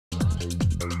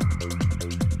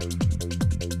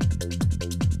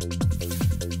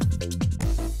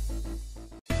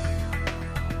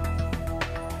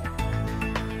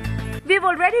we've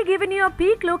already given you a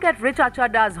peek look at Richa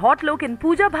Chadha's hot look in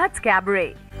Pooja Bhatt's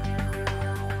Cabaret.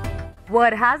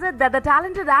 Word has it that the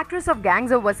talented actress of Gangs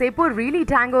of Wasseypur really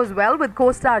tangos well with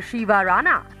co-star Sheeva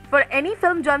Rana. For any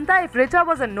film janta, if Richa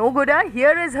was a no-gooder,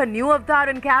 here is her new avatar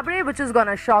in Cabaret, which is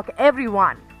gonna shock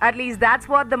everyone. At least that's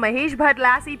what the Mahesh Bhatt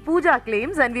lassie Pooja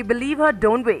claims, and we believe her,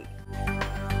 don't we?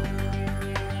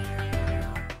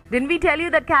 Didn't we tell you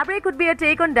that Cabaret could be a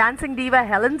take on dancing diva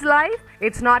Helen's life?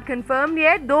 It's not confirmed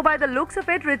yet, though by the looks of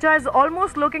it, Richa is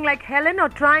almost looking like Helen or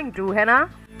trying to, है ना?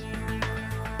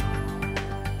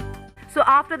 So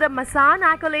after the Massan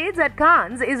accolades at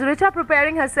Cannes, is Richa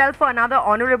preparing herself for another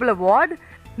honourable award?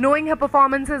 Knowing her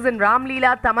performances in Ram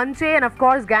Leela, Tamanchey and of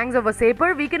course Gangs of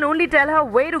Wasseypur, we can only tell her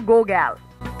way to go, gal.